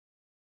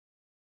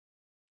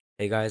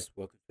Hey guys,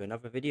 welcome to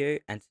another video,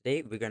 and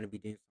today we're going to be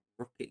doing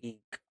some Rocket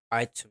League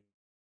item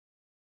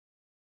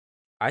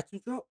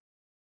drop.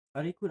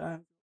 Are they called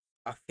item?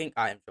 I think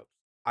item drops.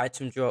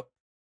 Item drop.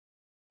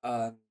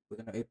 We're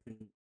gonna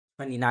open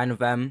 29 of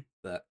them,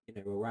 but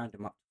we'll round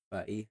them up to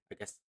 30. I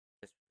guess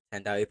let's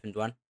pretend I opened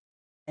one.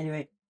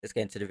 Anyway, let's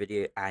get into the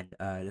video and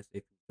let's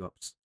open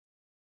drops.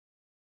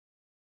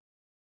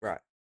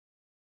 Right.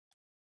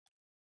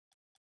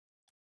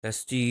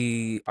 Let's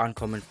do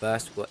uncommon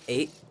first. We've got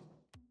 8.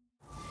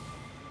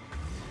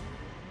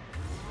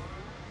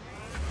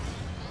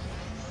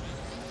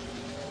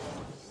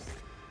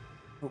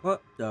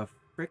 What the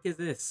frick is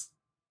this?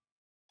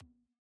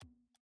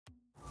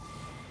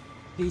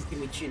 Please give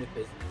me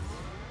Tunicas.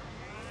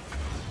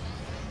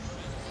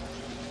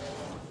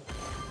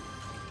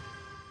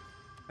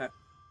 Okay.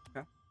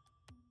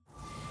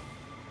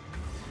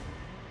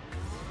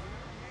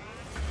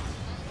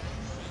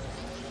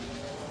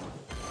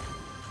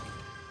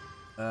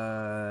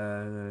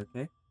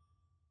 Okay.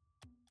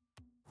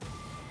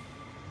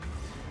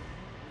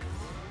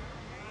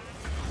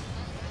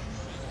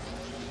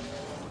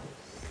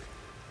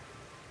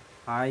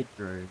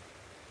 Hydro.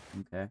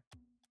 Okay.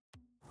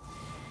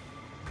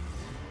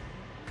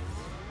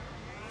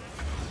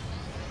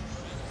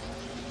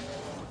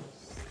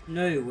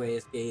 No way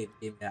it's gave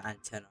me an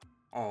antenna.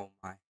 Oh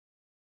my.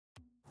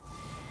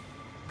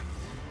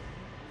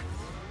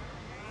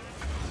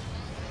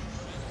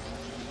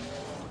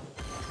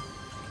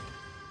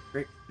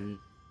 Friction.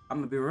 I'm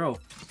gonna be real.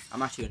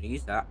 I'm actually gonna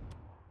use that.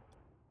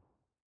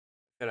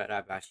 I feel like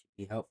that would actually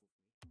be helpful.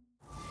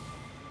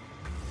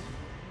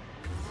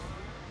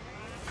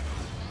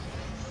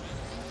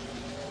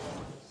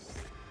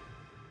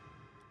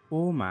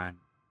 Oh man.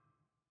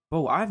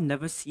 Bro, I've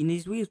never seen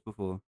these wheels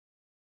before.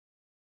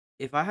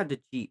 If I had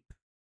the Jeep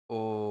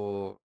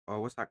or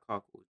what's that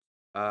car called?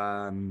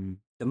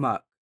 The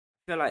Merc. I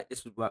feel like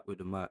this would work with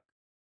the Merc.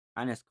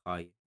 And this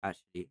car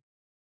actually.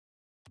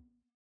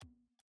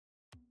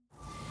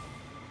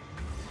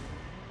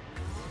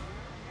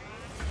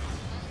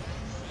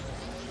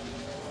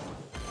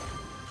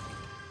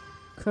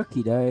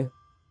 Cookie dough.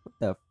 What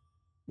the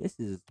this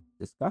is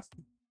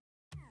disgusting.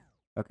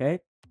 Okay.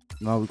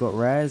 No, we got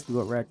rares, we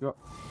got rare drop.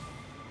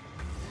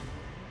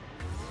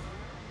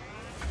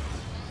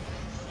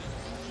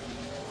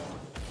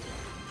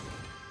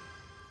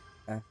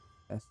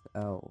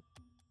 FSL.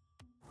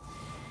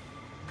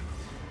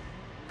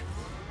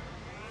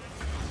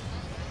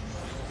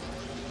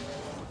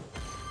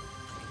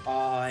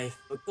 I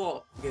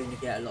forgot you're going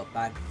to get a lot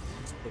back.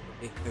 It's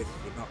probably,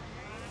 hopefully not.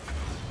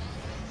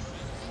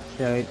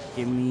 So,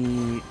 give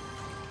me...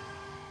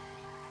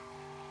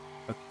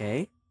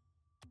 Okay.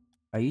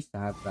 I used to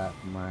have that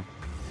for my...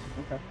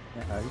 Okay,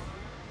 yeah,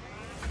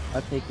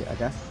 I'll take it, I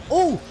guess.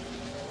 Oh!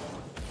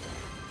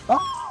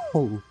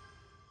 Oh!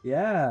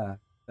 Yeah!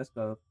 Let's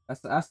go.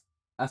 That's the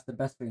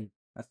best thing.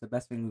 That's the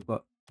best thing we've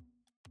got.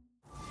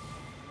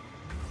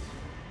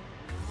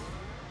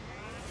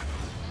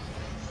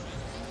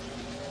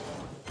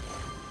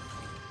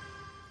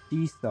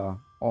 G-Star.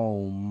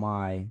 Oh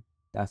my.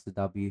 That's the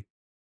W.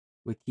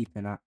 We're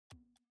keeping that.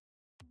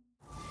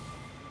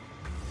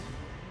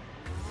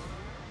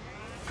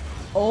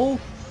 Oh!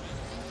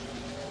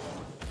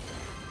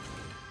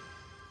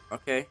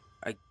 Okay.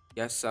 I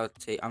guess I'll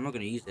take... I'm not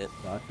going to use it,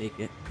 but I'll take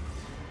it.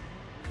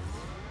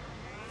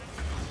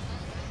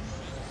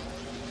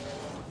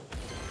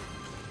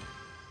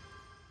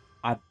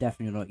 I'm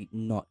definitely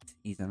not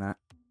using that.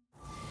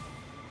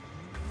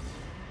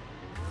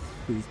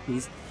 Please,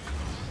 please.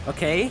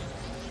 Okay.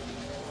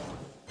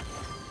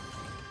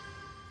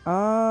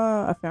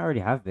 I think I already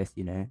have this,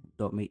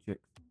 dot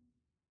matrix.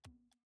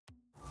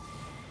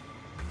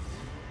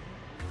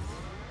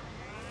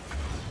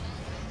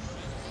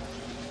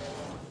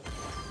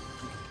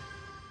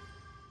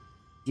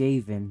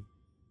 Javen.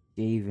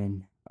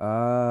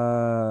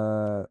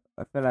 I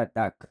feel like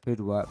that could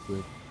work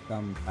with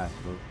some type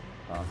of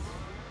stuff.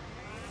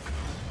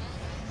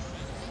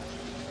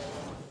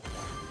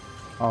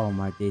 Oh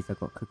my days, I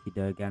got cookie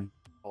dough again.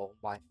 Oh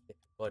my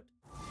god.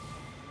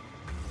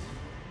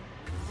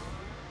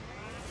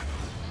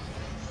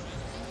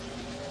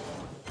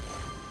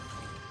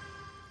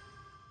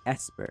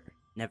 Esper.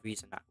 Never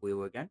using that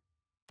wheel again.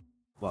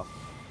 Well,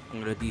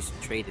 I'm gonna do some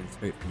trade-ins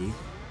hopefully.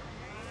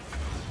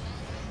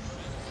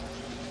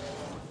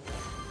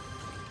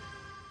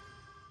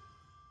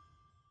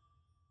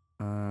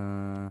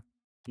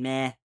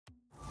 Meh.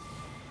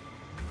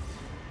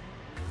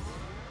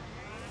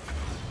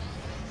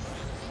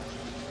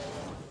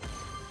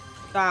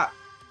 Stop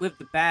with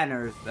the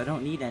banners. I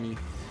don't need any.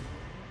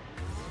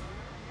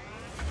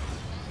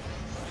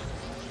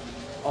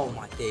 Oh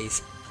my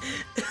days.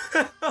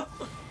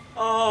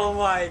 Oh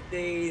my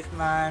days,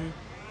 man.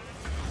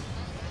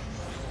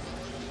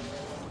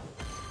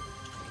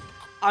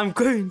 I'm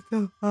going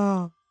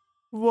to...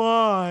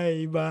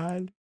 why,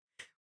 man?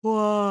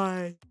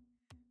 Why?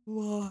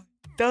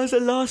 That was the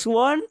last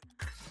one?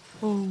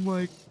 Oh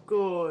my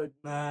god,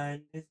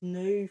 man. There's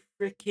no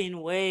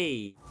freaking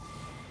way.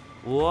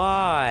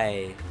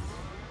 Why?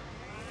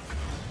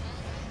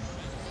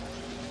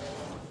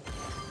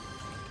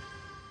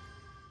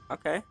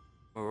 Okay.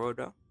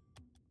 Marauder.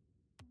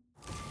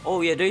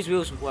 Oh yeah, those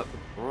wheels work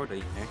with Marauder,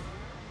 you know.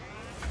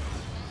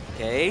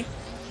 Okay.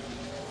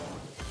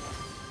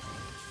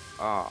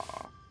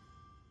 Ah,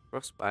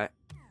 Frostbite.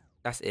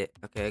 That's it.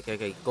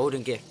 Okay.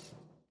 Golden gift.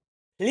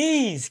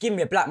 Please give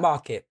me a black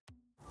market.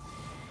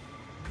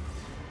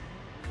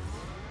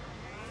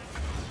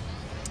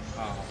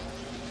 Oh.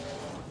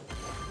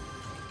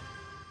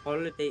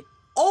 Holiday.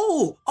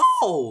 Oh.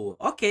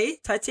 Okay.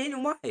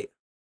 Titanium white.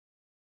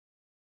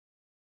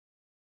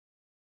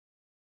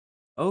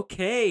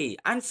 Okay,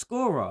 and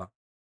scorer.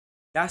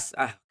 That's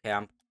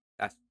okay.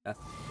 That's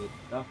good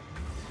stuff.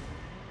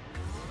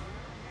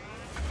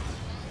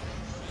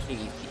 Please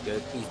be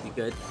good. Please be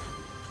good.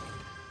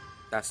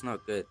 That's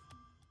not good.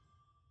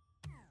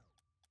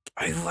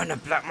 I want a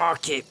black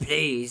market,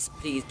 please.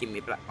 Please give me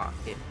a black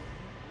market.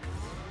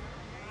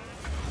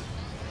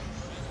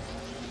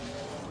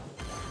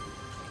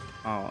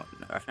 Oh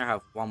no, I think I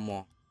have one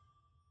more.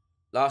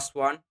 Last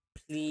one,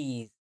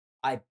 please.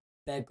 I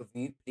beg of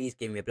you, please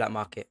give me a black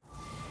market.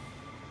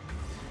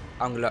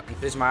 I'm gonna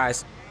close my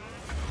eyes.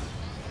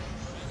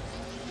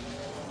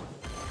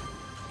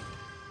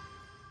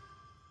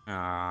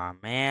 Ah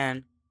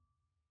man.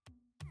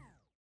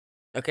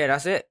 Okay,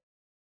 that's it.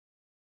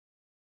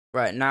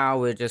 Right now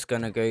we're just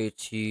gonna go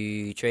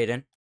to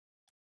trading.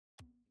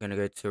 Gonna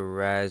go to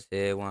Raz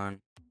here.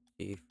 1,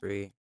 2,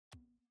 3,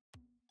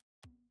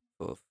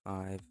 4,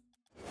 5.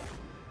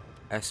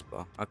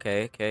 Esper.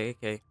 Okay.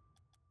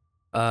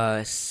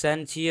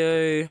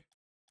 Sentio.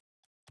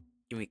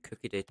 Give me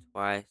Cookie Day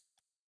twice.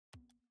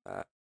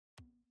 That,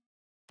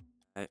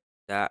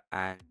 that,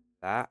 and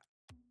that.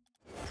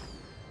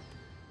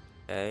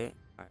 Okay.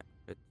 Alright, I'm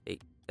gonna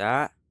take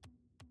that.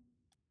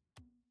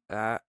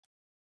 That.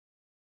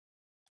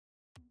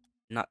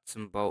 Nuts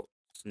and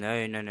bolts.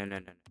 No.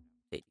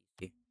 Take these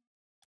two.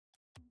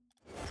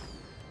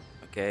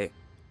 Okay.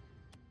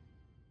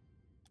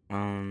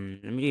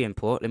 Let me do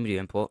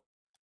import.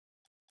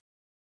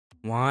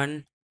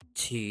 1,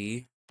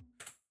 2,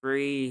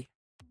 3,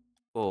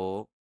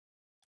 4.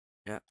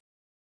 Yep.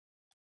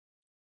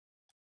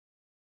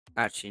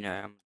 Actually, no.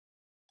 Yeah.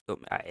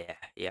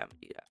 I'm gonna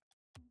do that.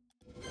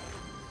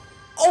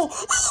 Oh!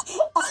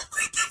 Oh my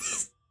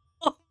days!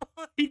 Oh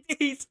my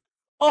days!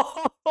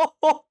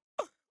 Oh!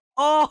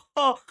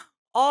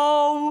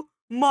 Oh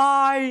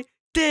my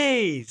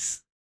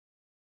days!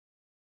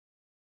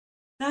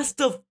 That's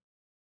the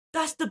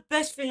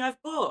best thing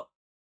I've got.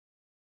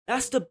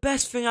 That's the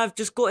best thing I've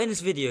just got in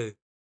this video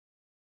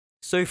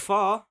so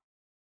far.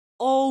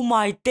 Oh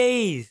my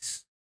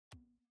days!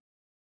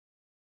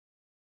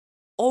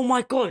 Oh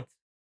my god!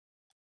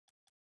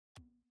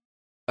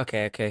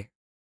 Okay.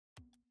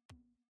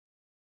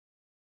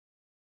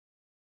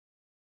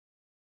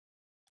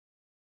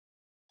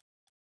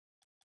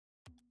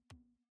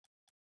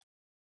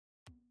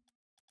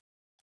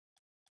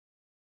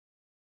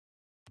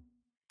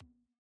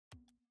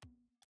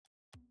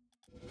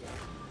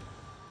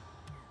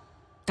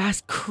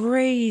 That's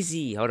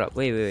crazy. Hold up.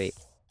 Wait.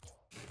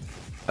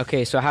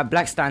 Okay, so I have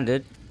black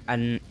standard,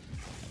 and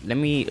let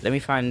me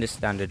find this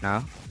standard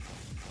now.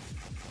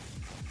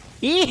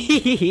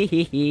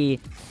 Okay,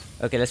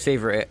 let's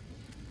favorite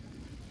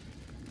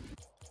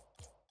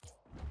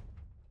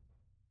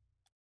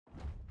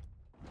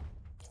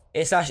it.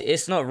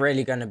 It's not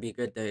really gonna be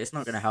good though. It's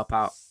not gonna help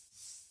out,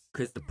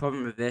 because the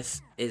problem with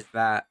this is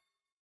that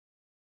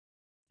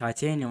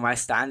titanium white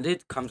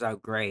standard comes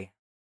out grey,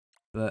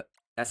 but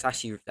that's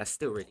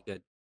still really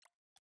good.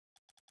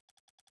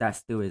 That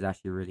still is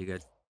actually really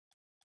good.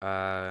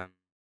 Yep,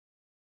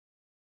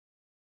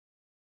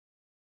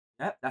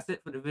 that's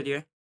it for the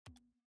video.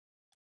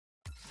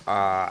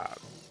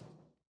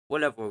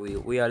 What level are we?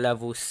 We are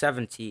level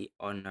 70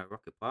 on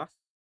Rocket Pass,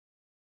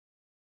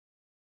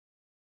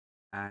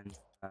 and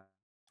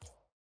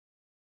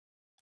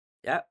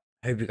yeah.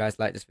 I hope you guys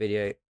like this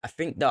video. I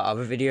think the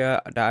other video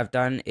that I've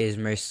done is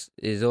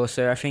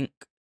also, I think,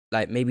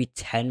 like maybe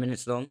 10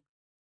 minutes long,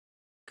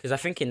 because I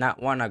think in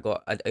that one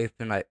I'd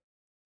open like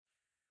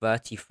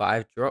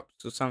 35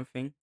 drops or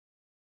something.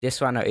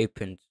 This one I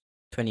opened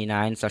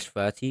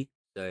 29/30,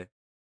 so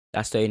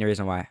that's the only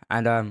reason why.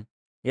 And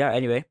yeah,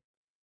 anyway,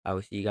 I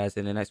will see you guys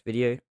in the next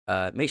video.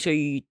 Make sure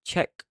you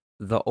check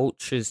the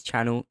Ultras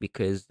channel,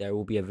 because there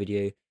will be a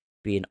video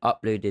being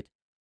uploaded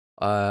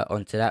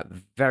onto that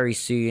very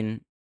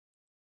soon.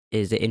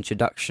 Is the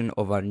introduction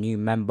of our new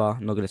member.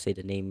 I'm not gonna say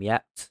the name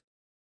yet,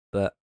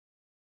 but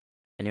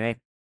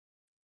anyway,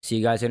 see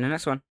you guys in the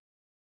next one.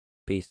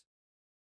 Peace.